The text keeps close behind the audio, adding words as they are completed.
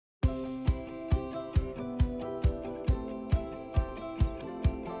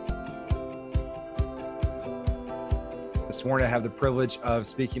This morning I have the privilege of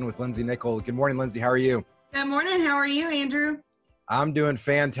speaking with Lindsay Nickell. Good morning, Lindsay. How are you? Good morning. How are you, Andrew? I'm doing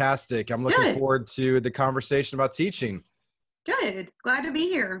fantastic. I'm looking forward to the conversation about teaching. Good. Glad to be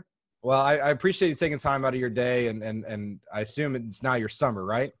here. Well, I appreciate you taking time out of your day, and I assume it's now your summer,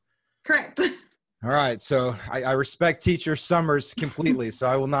 right? Correct. All right. So I respect teacher summers completely, so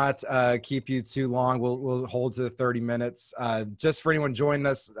I will not keep you too long. We'll hold to 30 minutes. Just for anyone joining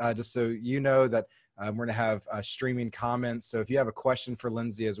us, just so you know that we're going to have streaming comments. So if you have a question for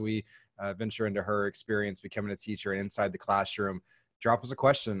Lindsay as we venture into her experience becoming a teacher and inside the classroom, drop us a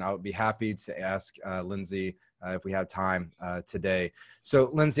question. I would be happy to ask Lindsay if we have time today.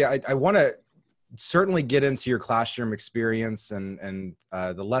 So Lindsay, I want to certainly get into your classroom experience and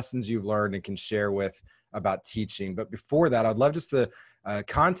the lessons you've learned and can share with about teaching. But before that, I'd love just the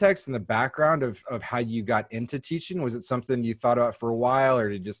context and the background of how you got into teaching. Was it something you thought about for a while, or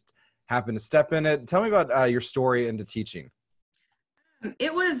did you just happen to step in it? Tell me about your story into teaching.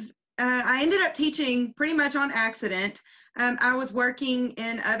 It was, I ended up teaching pretty much on accident. I was working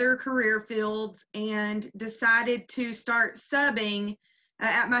in other career fields and decided to start subbing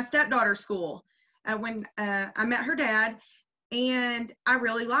at my stepdaughter's school when I met her dad, and I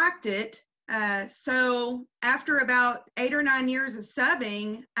really liked it. So after about 8 or 9 years of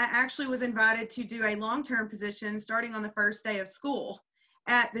subbing, I actually was invited to do a long-term position starting on the first day of school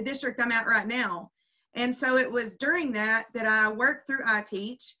at the district I'm at right now. And so it was during that I worked through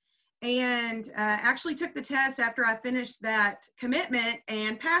iteach and actually took the test after I finished that commitment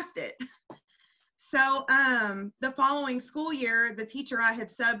and passed it. So the following school year, the teacher I had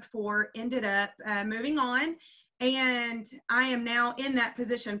subbed for ended up moving on, and I am now in that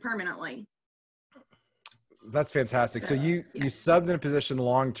position permanently. That's fantastic. So you subbed in a position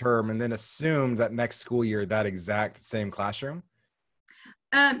long-term and then assumed that next school year, that exact same classroom?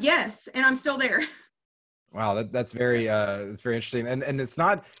 Yes, and I'm still there. Wow, that's very interesting, and it's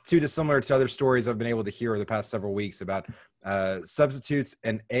not too dissimilar to other stories I've been able to hear over the past several weeks about substitutes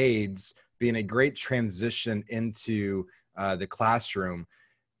and aides being a great transition into the classroom.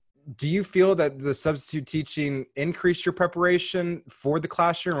 Do you feel that the substitute teaching increased your preparation for the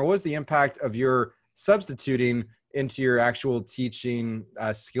classroom, or what was the impact of your substituting into your actual teaching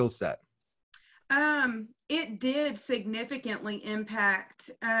skill set? It did significantly impact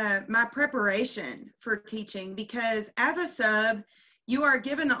my preparation for teaching, because as a sub, you are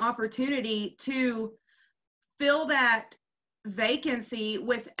given the opportunity to fill that vacancy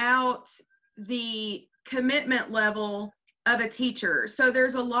without the commitment level of a teacher. So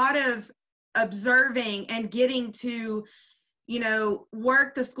there's a lot of observing and getting to,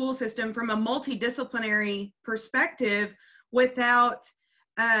 work the school system from a multidisciplinary perspective without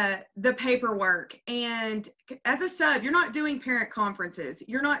the paperwork. And as a sub, you're not doing parent conferences.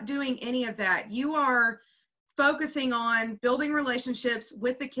 You're not doing any of that. You are focusing on building relationships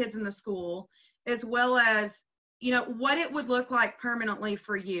with the kids in the school, as well as, what it would look like permanently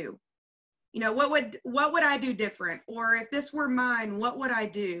for you. What would I do different? Or if this were mine, what would I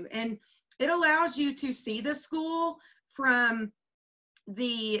do? And it allows you to see the school from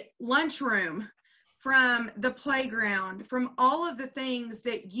the lunchroom, from the playground, from all of the things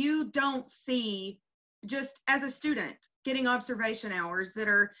that you don't see just as a student, getting observation hours that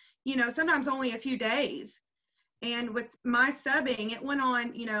are, sometimes only a few days. And with my subbing, it went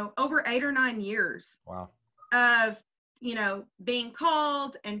on, over 8 or 9 years. Wow. Of, being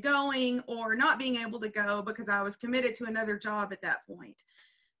called and going, or not being able to go because I was committed to another job at that point.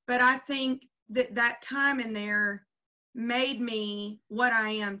 But I think that time in there made me what I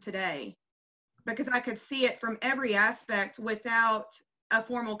am today, because I could see it from every aspect without a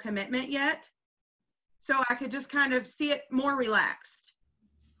formal commitment yet. So I could just kind of see it more relaxed.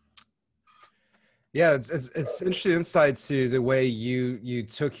 Yeah, it's interesting insight to the way you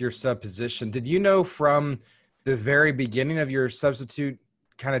took your sub position. Did you know from the very beginning of your substitute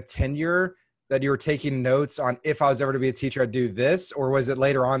kind of tenure that you were taking notes on, if I was ever to be a teacher, I'd do this? Or was it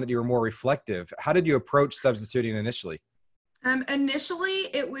later on that you were more reflective? How did you approach substituting initially?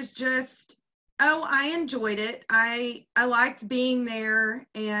 Initially, it was just, I enjoyed it. I liked being there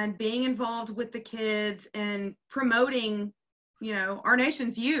and being involved with the kids and promoting, our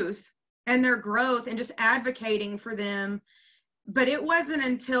nation's youth and their growth and just advocating for them. But it wasn't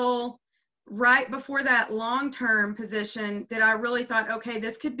until right before that long-term position that I really thought, okay,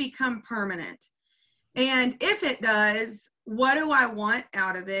 this could become permanent. And if it does, what do I want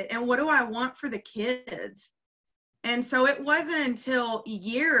out of it? And what do I want for the kids? And so it wasn't until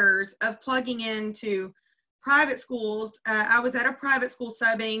years of plugging into private schools. I was at a private school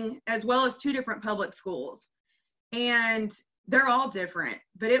subbing as well as 2 different public schools. And they're all different,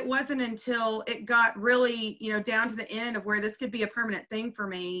 but it wasn't until it got really, down to the end of where this could be a permanent thing for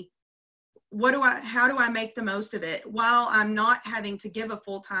me. How do I make the most of it while I'm not having to give a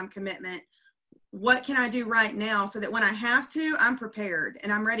full-time commitment? What can I do right now so that when I have to, I'm prepared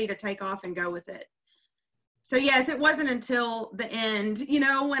and I'm ready to take off and go with it? So yes, it wasn't until the end,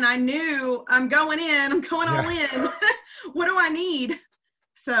 when I knew I'm going all in. What do I need?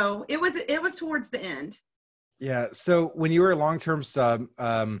 So it was towards the end. Yeah. So when you were a long-term sub,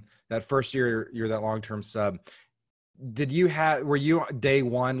 that first year you're that long-term sub, were you day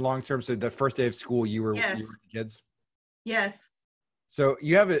one long-term? So the first day of school, you were with the kids? Yes. So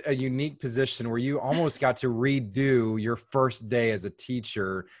you have a unique position where you almost got to redo your first day as a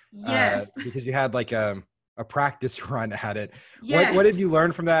teacher. Yes. Because you had like a practice run at it. Yes. What did you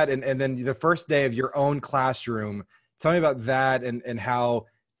learn from that? And then the first day of your own classroom, tell me about that and how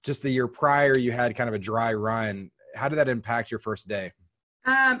just the year prior you had kind of a dry run. How did that impact your first day?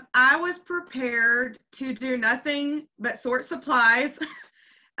 I was prepared to do nothing but sort supplies,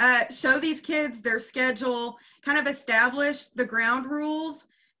 show these kids their schedule, kind of establish the ground rules,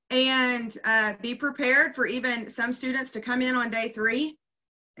 and be prepared for even some students to come in on day 3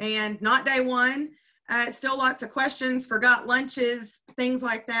 and not day 1. Still lots of questions, forgot lunches, things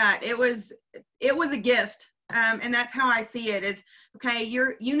like that. It was a gift. And that's how I see it is, okay,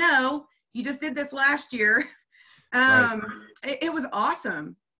 you just did this last year. Right. It was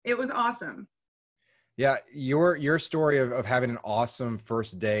awesome. It was awesome. Yeah. Your story of having an awesome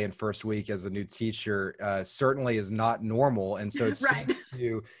first day and first week as a new teacher certainly is not normal. And so it's right.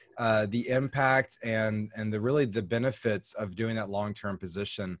 to the impact and the benefits of doing that long-term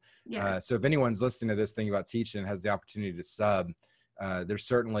position. Yeah. So if anyone's listening to this thing about teaching and has the opportunity to sub, there's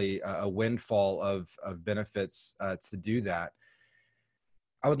certainly a windfall of benefits to do that.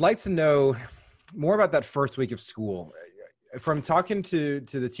 I would like to know more about that first week of school. From talking to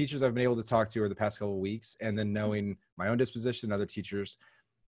the teachers I've been able to talk to over the past couple of weeks, and then knowing my own disposition and other teachers,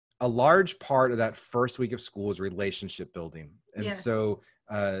 a large part of that first week of school is relationship building. And so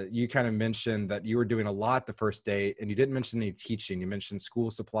you kind of mentioned that you were doing a lot the first day, and you didn't mention any teaching. You mentioned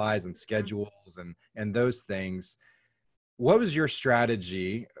school supplies and schedules and those things. What was your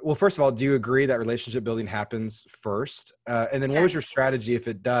strategy? Well, first of all, do you agree that relationship building happens first? And then what was your strategy, if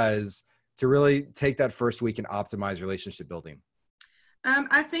it does, to really take that first week and optimize relationship building?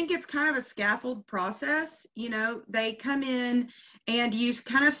 I think it's kind of a scaffold process. They come in and you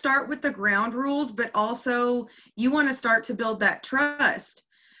kind of start with the ground rules, but also you want to start to build that trust.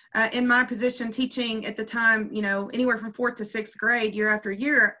 In my position teaching at the time, anywhere from 4th to 6th grade, year after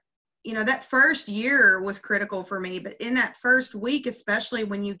year, that first year was critical for me. But in that first week, especially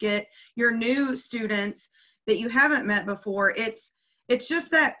when you get your new students that you haven't met before, it's just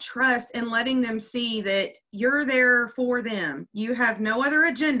that trust and letting them see that you're there for them. You have no other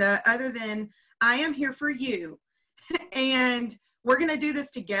agenda other than I am here for you. And we're going to do this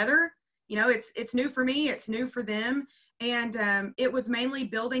together. It's new for me. It's new for them. And it was mainly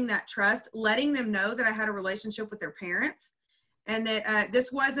building that trust, letting them know that I had a relationship with their parents and that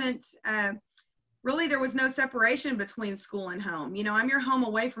this wasn't really, there was no separation between school and home. I'm your home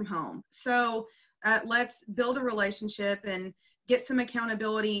away from home. So let's build a relationship and get some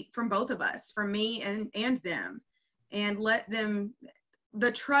accountability from both of us, from me and them, and let them,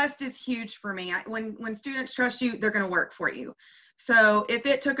 the trust is huge for me. When students trust you, they're going to work for you. So if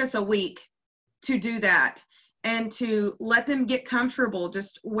it took us a week to do that and to let them get comfortable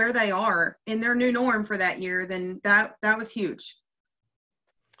just where they are in their new norm for that year, then that was huge.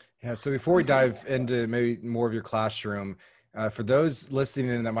 Yeah. So before we dive into maybe more of your classroom, for those listening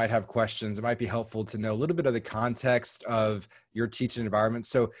in that might have questions, it might be helpful to know a little bit of the context of your teaching environment.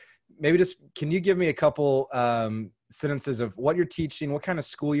 So maybe just, can you give me a couple sentences of what you're teaching, what kind of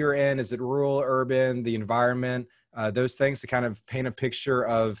school you're in? Is it rural, urban, the environment, those things to kind of paint a picture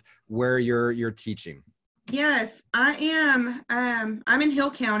of where you're teaching? Yes, I am. I'm in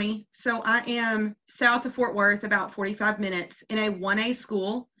Hill County, so I am south of Fort Worth, about 45 minutes in a 1A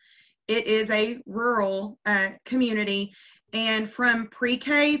school. It is a rural community. And from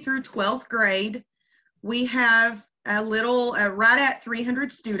pre-K through 12th grade, we have right at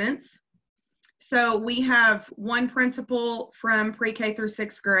 300 students. So we have one principal from pre-K through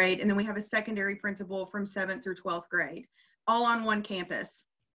 6th grade, and then we have a secondary principal from 7th through 12th grade, all on one campus.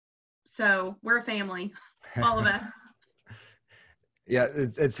 So we're a family, all of us. Yeah,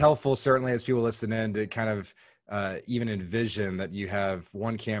 it's helpful, certainly, as people listen in, to kind of even envision that you have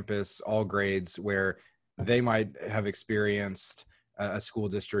one campus, all grades, where they might have experienced a school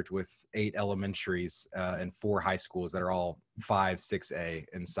district with 8 elementaries and 4 high schools that are all 5, 6A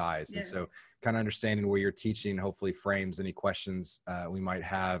in size. And Yes. so kind of understanding where you're teaching hopefully frames any questions we might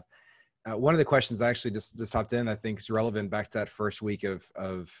have. One of the questions I actually just hopped in, I think is relevant back to that first week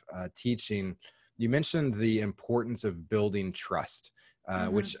of teaching. You mentioned the importance of building trust,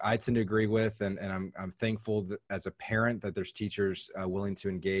 which I tend to agree with. And I'm thankful that as a parent that there's teachers willing to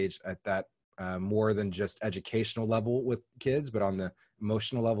engage at that more than just educational level with kids, but on the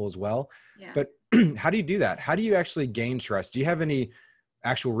emotional level as well. Yeah. But how do you do that? How do you actually gain trust? Do you have any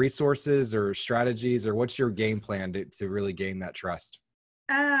actual resources or strategies, or what's your game plan to really gain that trust?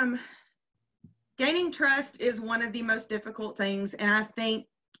 Gaining trust is one of the most difficult things. And I think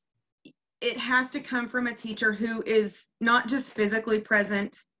it has to come from a teacher who is not just physically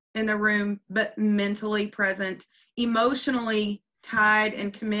present in the room, but mentally present, emotionally tied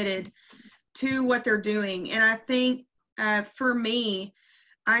and committed to what they're doing. And I think for me,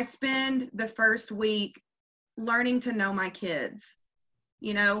 I spend the first week learning to know my kids,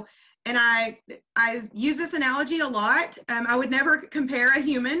 you know, and I use this analogy a lot. I would never compare a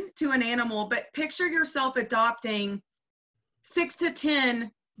human to an animal, but picture yourself adopting 6 to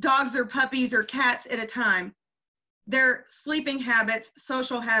 10 dogs or puppies or cats at a time. Their sleeping habits,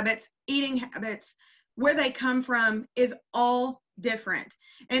 social habits, eating habits, where they come from is all different.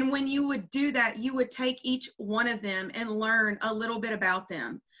 And when you would do that, you would take each one of them and learn a little bit about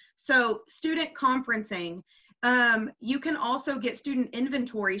them. So student conferencing, you can also get student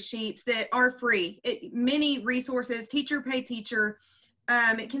inventory sheets that are free. Many resources, teacher pay teacher.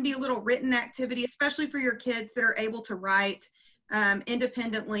 It can be a little written activity, especially for your kids that are able to write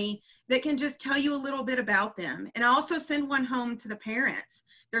independently, that can just tell you a little bit about them. And I also send one home to the parents.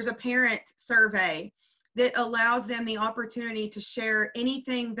 There's a parent survey that allows them the opportunity to share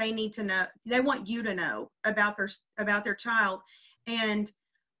anything they need to know. They want you to know about their child. And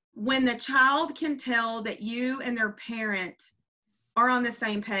when the child can tell that you and their parent are on the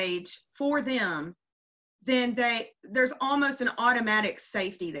same page for them, then there's almost an automatic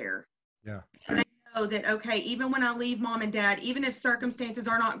safety there. Yeah. And they know that, okay, even when I leave mom and dad, even if circumstances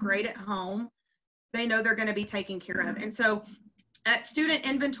are not great at home, they know they're going to be taken care of. And so at student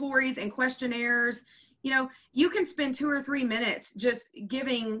inventories and questionnaires, you know, you can spend 2 or 3 minutes just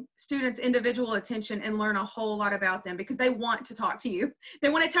giving students individual attention and learn a whole lot about them because they want to talk to you. They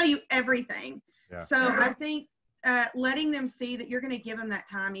want to tell you everything. Yeah. So I think letting them see that you're going to give them that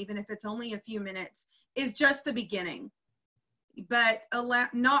time, even if it's only a few minutes, is just the beginning. But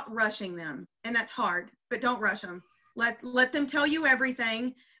not rushing them. And that's hard, but don't rush them. Let them tell you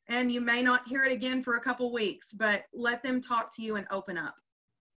everything, and you may not hear it again for a couple weeks, but let them talk to you and open up.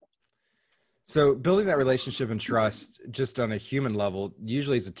 So building that relationship and trust just on a human level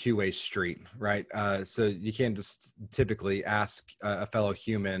usually is a two-way street, right? So you can't just typically ask a fellow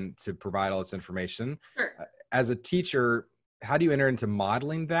human to provide all this information. Sure. As a teacher, how do you enter into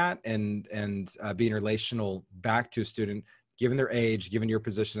modeling that and being relational back to a student, given their age, given your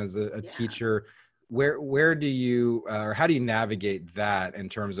position as a teacher? Where do you or how do you navigate that in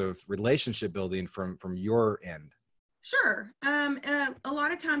terms of relationship building from your end? Sure. A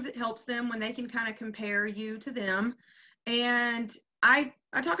lot of times it helps them when they can kind of compare you to them. And I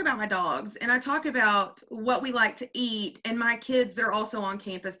talk about my dogs, and I talk about what we like to eat, and my kids, they're also on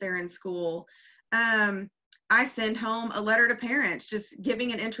campus, they're in school. I send home a letter to parents just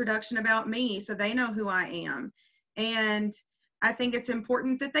giving an introduction about me so they know who I am. And I think it's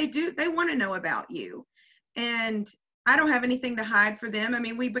important that they want to know about you. And I don't have anything to hide for them. I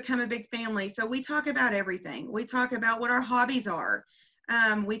mean, we become a big family, so we talk about everything. We talk about what our hobbies are.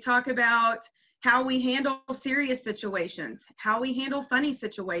 We talk about how we handle serious situations, how we handle funny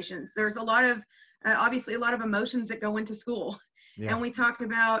situations. There's a lot of, obviously a lot of emotions that go into school. Yeah. And we talk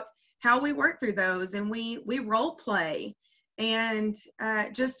about how we work through those, and we role play. And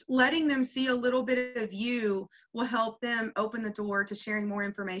just letting them see a little bit of you will help them open the door to sharing more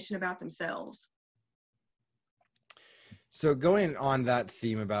information about themselves. So going on that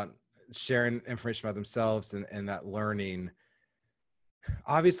theme about sharing information about themselves and that learning,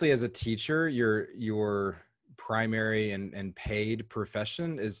 obviously as a teacher, your primary and paid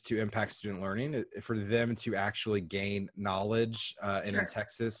profession is to impact student learning. For them to actually gain knowledge, and in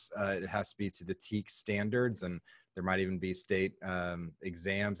Texas, it has to be to the TEAC standards, and there might even be state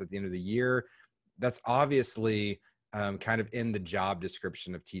exams at the end of the year. That's obviously kind of in the job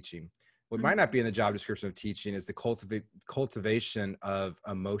description of teaching. What might not be in the job description of teaching is the cultivation of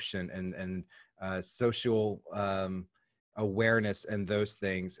emotion and social awareness and those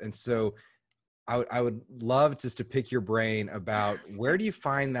things. And so I would love just to pick your brain about where do you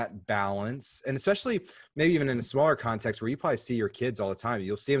find that balance, and especially maybe even in a smaller context where you probably see your kids all the time.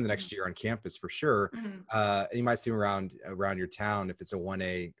 You'll see them the next year on campus for sure. Mhm. You might see them around your town if it's a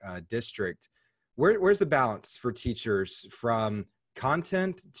 1A district. Where's the balance for teachers from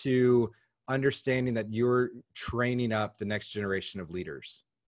content to understanding that you're training up the next generation of leaders?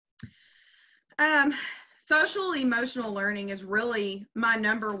 Um, Social emotional learning is really my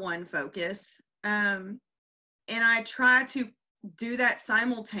number one focus. And I try to do that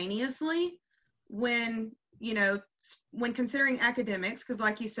simultaneously when, when considering academics, because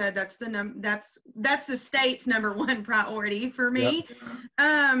like you said, that's the state's number one priority for me.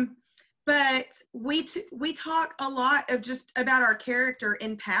 Yep. But we talk a lot of just about our character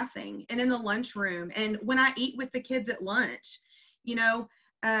in passing and in the lunchroom, and when I eat with the kids at lunch,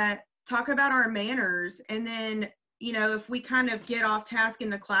 talk about our manners. And then, if we kind of get off task in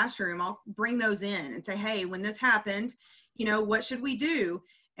the classroom, I'll bring those in and say, hey, when this happened, what should we do?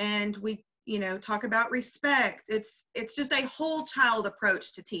 And we, talk about respect. It's just a whole child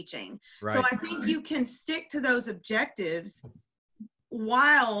approach to teaching. Right. So I think you can stick to those objectives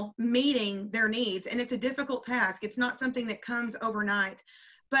while meeting their needs. And it's a difficult task. It's not something that comes overnight,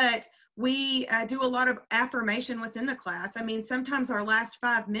 but we do a lot of affirmation within the class. I mean, sometimes our last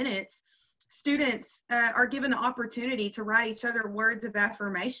 5 minutes, students are given the opportunity to write each other words of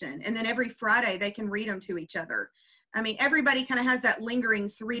affirmation. And then every Friday they can read them to each other. I mean, everybody kind of has that lingering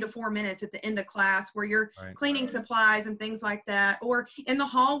 3 to 4 minutes at the end of class where you're right. Cleaning supplies and things like that, or in the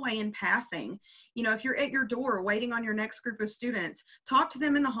hallway in passing. If you're at your door waiting on your next group of students, talk to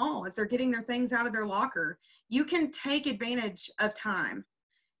them in the hall as they're getting their things out of their locker. You can take advantage of time.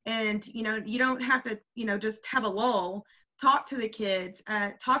 And, you don't have to, just have a lull. Talk to the kids,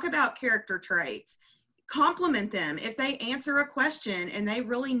 talk about character traits, compliment them. If they answer a question and they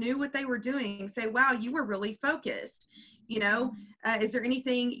really knew what they were doing, say, wow, you were really focused. Is there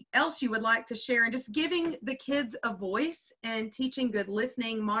anything else you would like to share? And just giving the kids a voice and teaching good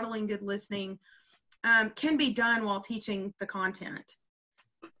listening, modeling good listening can be done while teaching the content.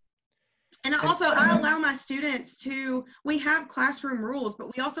 And also, I allow my students we have classroom rules,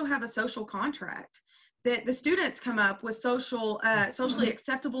 but we also have a social contract that the students come up with socially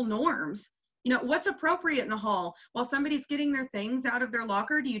acceptable norms. What's appropriate in the hall? While somebody's getting their things out of their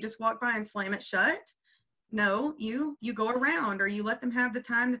locker, do you just walk by and slam it shut? No, you go around, or you let them have the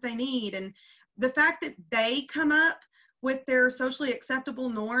time that they need. And the fact that they come up with their socially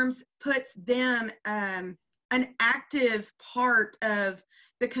acceptable norms puts them an active part of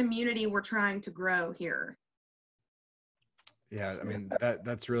the community we're trying to grow here. Yeah, I mean,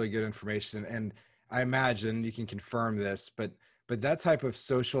 that's really good information. And I imagine you can confirm this, but that type of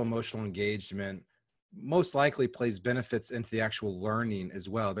social emotional engagement most likely plays benefits into the actual learning as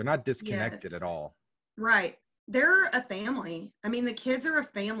well. They're not disconnected at all. Right. They're a family. I mean, the kids are a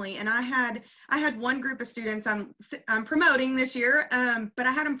family. And I had one group of students I'm promoting this year, but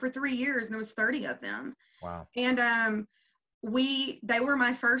I had them for 3 years, and there was 30 of them. Wow. And they were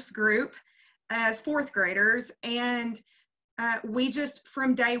my first group as 4th graders, and we just,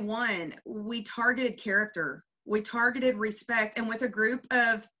 from day one, we targeted character, we targeted respect. And with a group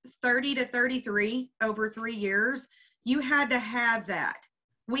of 30 to 33 over 3 years, you had to have that.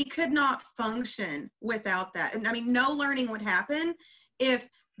 We could not function without that. And I mean, no learning would happen if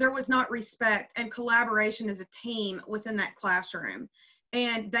there was not respect and collaboration as a team within that classroom.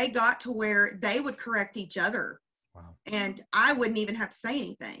 And they got to where they would correct each other. Wow. And I wouldn't even have to say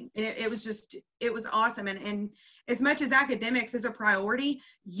anything. It was awesome. And as much as academics is a priority,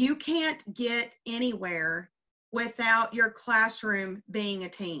 you can't get anywhere without your classroom being a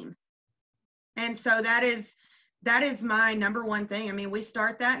team. And so that is my number one thing. I mean, we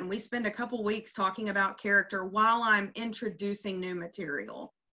start that and we spend a couple weeks talking about character while I'm introducing new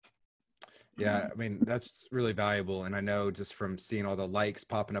material. Yeah, I mean, that's really valuable. And I know just from seeing all the likes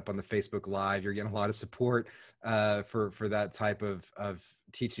popping up on the Facebook Live, you're getting a lot of support for that type of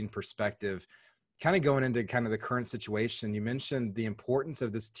teaching perspective. Kind of going into kind of the current situation, you mentioned the importance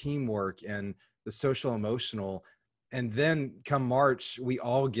of this teamwork and the social emotional. And then come March, we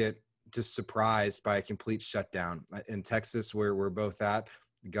all get just surprised by a complete shutdown. In Texas, where we're both at,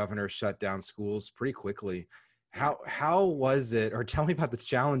 the governor shut down schools pretty quickly. How was it, or tell me about the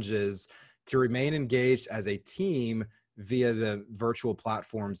challenges to remain engaged as a team via the virtual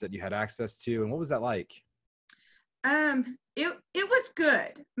platforms that you had access to, and what was that like? It was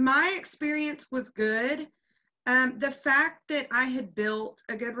good. My experience was good. The fact that I had built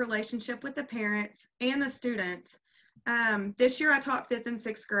a good relationship with the parents and the students. This year I taught 5th and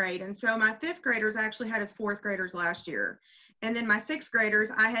 6th grade, and so my 5th graders actually had as 4th graders last year. And then my sixth graders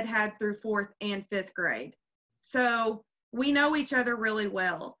I had had through fourth and fifth grade. So we know each other really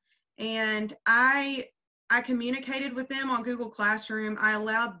well. And I communicated with them on Google Classroom. I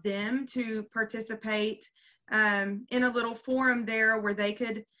allowed them to participate in a little forum there where they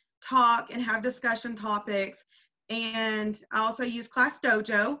could talk and have discussion topics. And I also used Class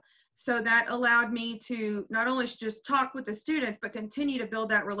Dojo. So that allowed me to not only just talk with the students, but continue to build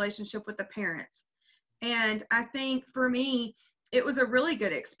that relationship with the parents. And I think for me, it was a really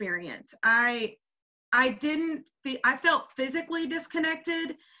good experience. I felt physically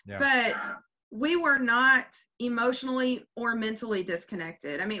disconnected, yeah, but we were not emotionally or mentally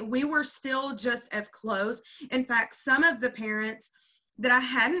disconnected. I mean, we were still just as close. In fact, some of the parents that I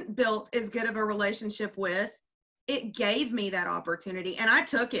hadn't built as good of a relationship with, it gave me that opportunity, and I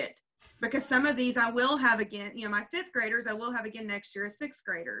took it, because some of these I will have again, you know, my fifth graders I will have again next year as sixth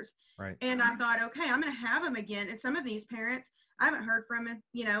graders. Right. And I thought, okay, I'm going to have them again. And some of these parents I haven't heard from,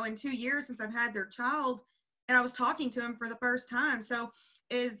 you know, in 2 years since I've had their child, and I was talking to them for the first time. So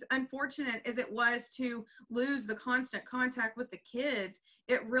as unfortunate as it was to lose the constant contact with the kids,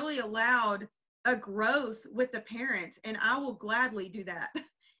 it really allowed a growth with the parents, and I will gladly do that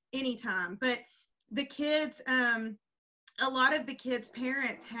anytime. But the kids, a lot of the kids'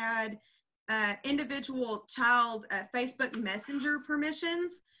 parents had individual child Facebook Messenger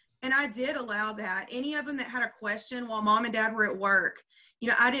permissions, and I did allow that. Any of them that had a question while mom and dad were at work, you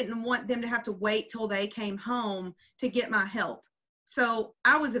know, I didn't want them to have to wait till they came home to get my help. So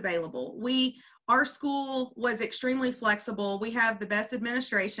I was available. Our school was extremely flexible. We have the best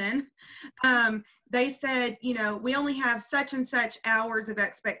administration. They said, you know, we only have such and such hours of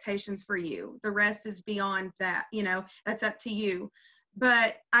expectations for you. The rest is beyond that, you know, that's up to you.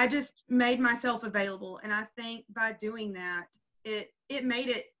 But I just made myself available. And I think by doing that, it made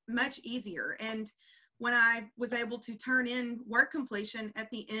it much easier. And when I was able to turn in work completion at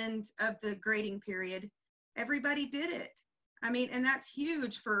the end of the grading period, everybody did it. I mean, and that's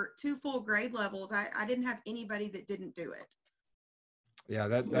huge for 2 full grade levels. I didn't have anybody that didn't do it. Yeah,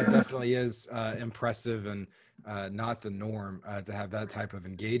 that definitely is impressive, and not the norm to have that type of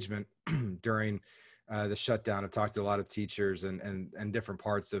engagement during the shutdown. I've talked to a lot of teachers and different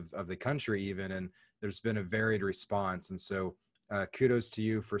parts of the country even, and there's been a varied response. And so kudos to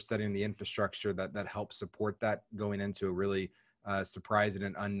you for setting the infrastructure that helps support that going into a really surprising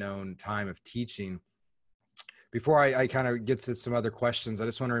and unknown time of teaching. Before I kind of get to some other questions, I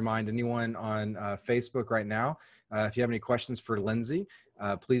just want to remind anyone on Facebook right now, if you have any questions for Lindsay,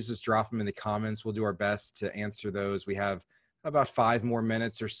 please just drop them in the comments. We'll do our best to answer those. We have about 5 more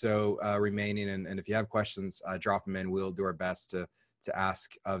minutes or so remaining. And if you have questions, drop them in. We'll do our best to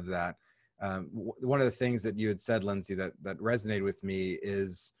ask of that. One of the things that you had said, Lindsay, that resonated with me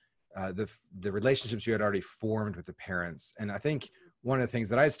is the relationships you had already formed with the parents. And I think one of the things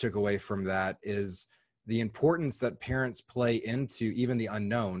that I just took away from that is the importance that parents play into even the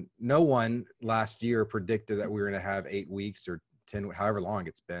unknown. No one last year predicted that we were going to have 8 weeks or 10, however long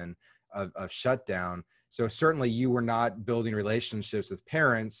it's been, of shutdown. So certainly you were not building relationships with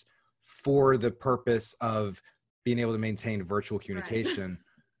parents for the purpose of being able to maintain virtual communication. Right.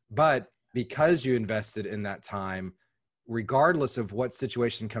 But because you invested in that time, regardless of what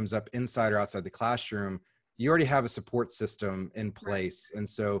situation comes up inside or outside the classroom, you already have a support system in place. Right. And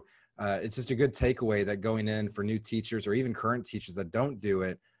so it's just a good takeaway that going in for new teachers or even current teachers that don't do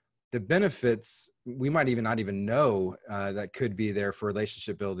it, the benefits we might even not even know that could be there for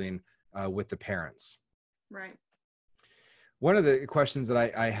relationship building with the parents. Right. One of the questions that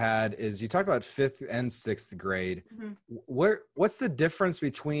I had is, you talked about 5th and 6th grade. Mm-hmm. What's the difference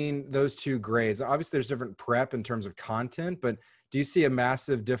between those 2 grades? Obviously there's different prep in terms of content, but do you see a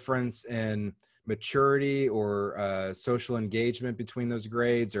massive difference in maturity or social engagement between those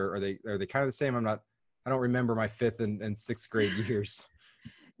grades, or are they kind of the same? I don't remember my 5th and 6th grade years.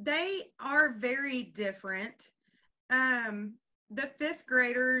 They are very different. The 5th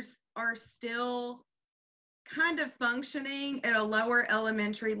graders are still kind of functioning at a lower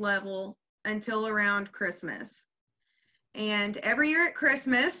elementary level until around Christmas. And every year at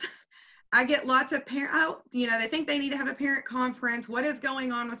Christmas, I get lots of they think they need to have a parent conference. What is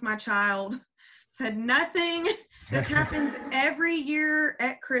going on with my child? Said nothing. This happens every year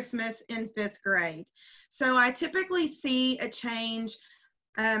at Christmas in 5th grade. So I typically see a change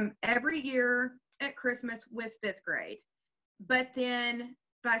every year at Christmas with 5th grade. But then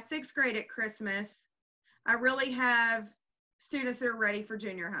by 6th grade at Christmas, I really have students that are ready for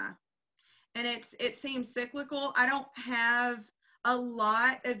junior high. And it seems cyclical. I don't have a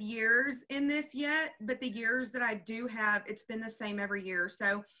lot of years in this yet, but the years that I do have, it's been the same every year.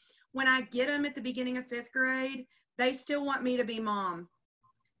 So when I get them at the beginning of 5th grade, they still want me to be mom.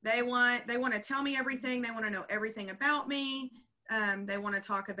 They want to tell me everything. They want to know everything about me. They want to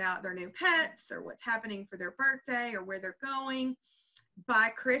talk about their new pets or what's happening for their birthday or where they're going. By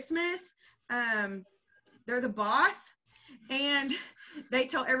Christmas, they're the boss and they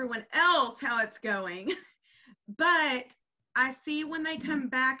tell everyone else how it's going. But I see when they come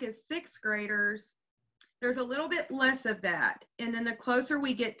back as sixth graders, there's a little bit less of that. And then the closer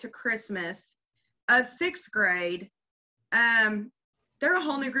we get to Christmas of sixth grade, they're a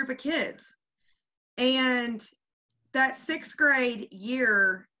whole new group of kids. And that sixth grade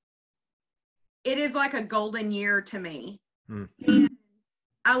year, it is like a golden year to me. And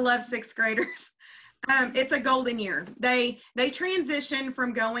I love sixth graders. It's a golden year. They transition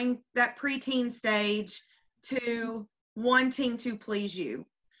from going that preteen stage to wanting to please you.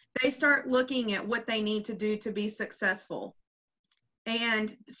 They start looking at what they need to do to be successful.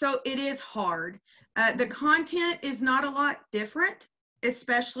 And so it is hard. The content is not a lot different,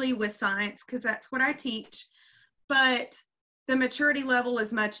 especially with science, because that's what I teach. But the maturity level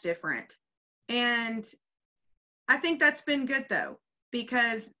is much different. And I think that's been good, though,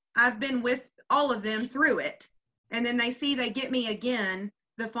 because I've been with all of them through it. And then they get me again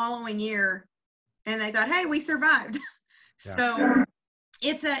the following year, and they thought, hey, we survived. Yeah. So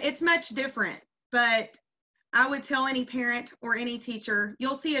it's much different. But I would tell any parent or any teacher,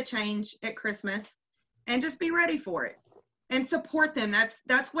 you'll see a change at Christmas, and just be ready for it and support them.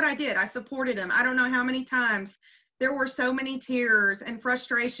 That's what I did. I supported them. I don't know how many times there were so many tears and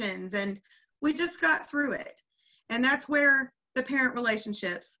frustrations, and we just got through it. And that's where the parent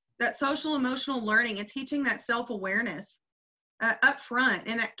relationships, that social emotional learning and teaching that self-awareness up front,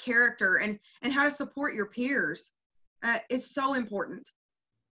 and that character and how to support your peers is so important.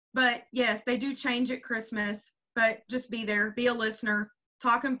 But yes, they do change at Christmas, but just be there, be a listener,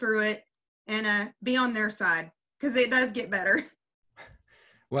 talk them through it, and be on their side, because it does get better.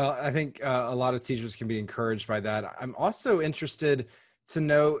 Well, I think a lot of teachers can be encouraged by that. I'm also interested to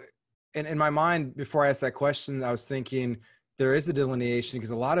know, and in my mind, before I asked that question, I was thinking there is a delineation,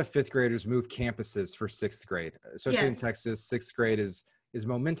 because a lot of fifth graders move campuses for sixth grade, especially in Texas. Sixth grade is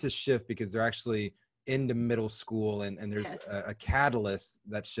momentous shift because they're actually into middle school, and there's a catalyst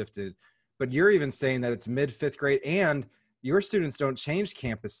that shifted. But you're even saying that it's mid fifth grade, and your students don't change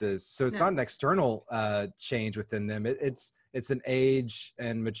campuses, so it's not an external change within them. It's an age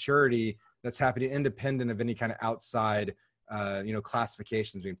and maturity that's happening independent of any kind of outside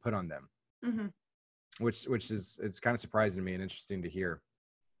classifications being put on them. Mm-hmm. Which is, it's kind of surprising to me and interesting to hear.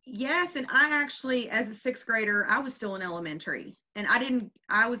 Yes, and I actually, as a sixth grader, I was still in elementary, and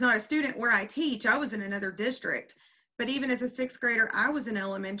I was not a student where I teach. I was in another district, but even as a sixth grader, I was in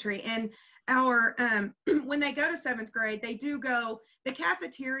elementary. And our when they go to seventh grade, they do go, the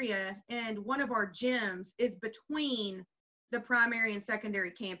cafeteria and one of our gyms is between the primary and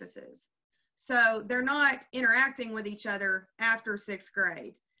secondary campuses, so they're not interacting with each other after sixth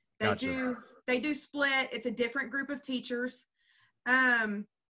grade. They do split. It's a different group of teachers.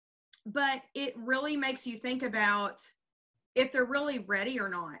 But it really makes you think about if they're really ready or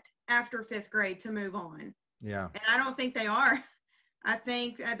not after fifth grade to move on. Yeah. And I don't think they are. I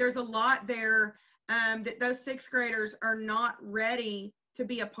think there's a lot there that those sixth graders are not ready to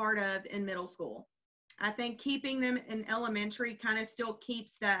be a part of in middle school. I think keeping them in elementary kind of still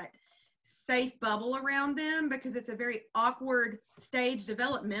keeps that safe bubble around them, because it's a very awkward stage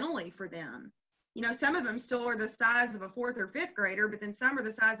developmentally for them. Some of them still are the size of a fourth or fifth grader, but then some are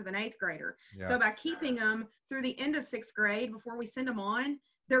the size of an eighth grader. Yeah. So by keeping them through the end of sixth grade before we send them on,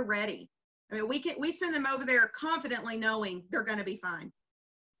 they're ready. I mean, we send them over there confidently knowing they're going to be fine.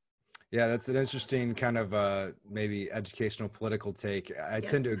 Yeah, that's an interesting kind of maybe educational political take. I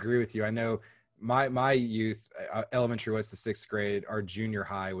tend to agree with you. I know my youth, elementary was the sixth grade. Our junior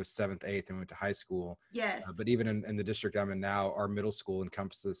high was seventh, eighth, and went to high school. Yes. But even in the district I'm in now, our middle school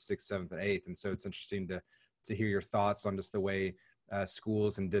encompasses sixth, seventh, and eighth. And so it's interesting to hear your thoughts on just the way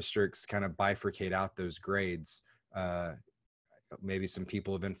schools and districts kind of bifurcate out those grades. Maybe some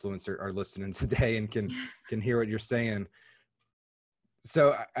people of influence are listening today and can hear what you're saying.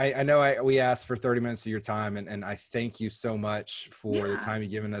 So I know we asked for 30 minutes of your time, and I thank you so much for the time you've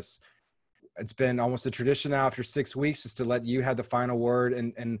given us. It's been almost a tradition now after 6 weeks just to let you have the final word.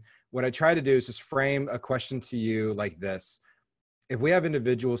 And what I try to do is just frame a question to you like this. If we have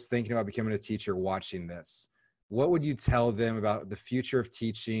individuals thinking about becoming a teacher watching this, what would you tell them about the future of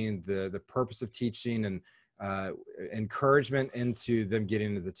teaching, the purpose of teaching, and encouragement into them getting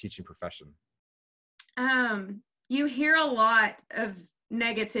into the teaching profession? You hear a lot of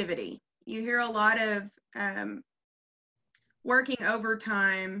negativity. You hear a lot of working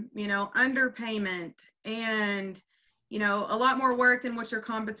overtime, underpayment, and you know, a lot more work than what you're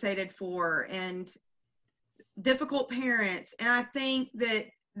compensated for, and difficult parents. And I think that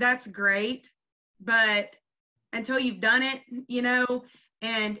that's great, but until you've done it, you know,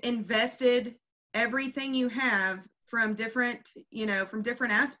 and invested everything you have from different, you know, from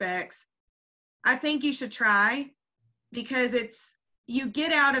different aspects, I think you should try, because you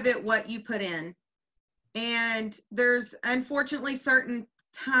get out of it what you put in. And there's unfortunately certain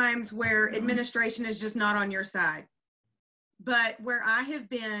times where administration is just not on your side. But where I have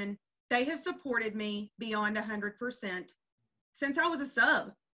been, they have supported me beyond 100% since I was a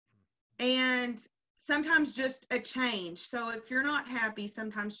sub. And sometimes just a change. So if you're not happy,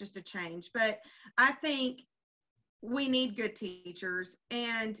 sometimes just a change. But I think we need good teachers.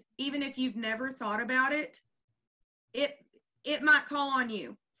 And even if you've never thought about it, it might call on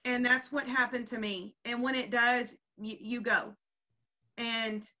you. And that's what happened to me. And when it does, you go.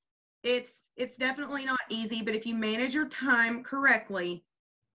 And it's definitely not easy, but if you manage your time correctly,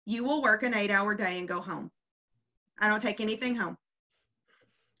 you will work an 8-hour day and go home. I don't take anything home.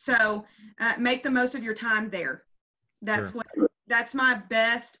 So make the most of your time there. That's Sure. That's my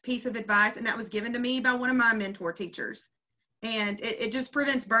best piece of advice. And that was given to me by one of my mentor teachers. And it just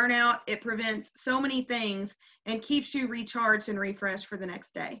prevents burnout. It prevents so many things and keeps you recharged and refreshed for the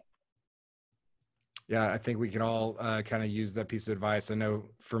next day. Yeah, I think we can all kind of use that piece of advice. I know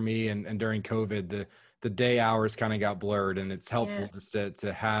for me and during COVID, the day hours kind of got blurred, and it's helpful just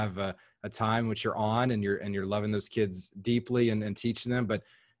to have a time which you're on and you're loving those kids deeply and teaching them. But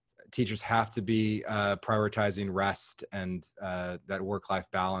teachers have to be prioritizing rest and that work-life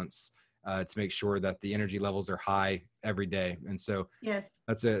balance to make sure that the energy levels are high every day. And so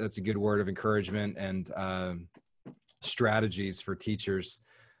that's a good word of encouragement and strategies for teachers.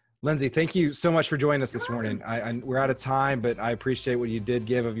 Lindsay, thank you so much for joining us this morning. We're out of time, but I appreciate what you did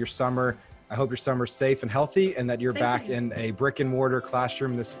give of your summer. I hope your summer's safe and healthy, and that you're back in a brick and mortar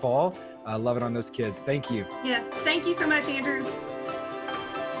classroom this fall. Love it on those kids. Thank you. Yes. Thank you so much, Andrew.